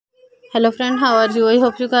Hello friend, how are you? I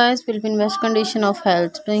hope you guys will be in best condition of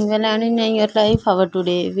health, doing well and enjoying your life. Our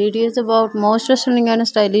today video is about most stunning and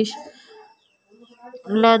stylish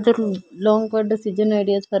leather long coat decision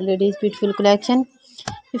ideas for ladies beautiful collection.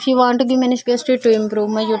 If you want to give me any suggestions to improve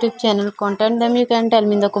my YouTube channel content, then you can tell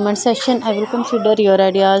me in the comment section. I will consider your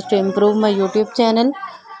ideas to improve my YouTube channel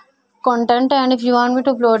content, and if you want me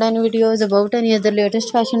to upload any videos about any other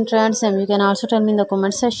latest fashion trends, then you can also tell me in the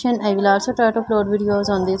comment section. I will also try to upload videos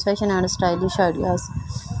on these fashion and stylish ideas.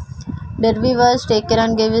 Dear viewers, take care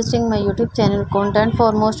and keep visiting my YouTube channel content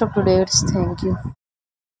for most up to dates. Thank you.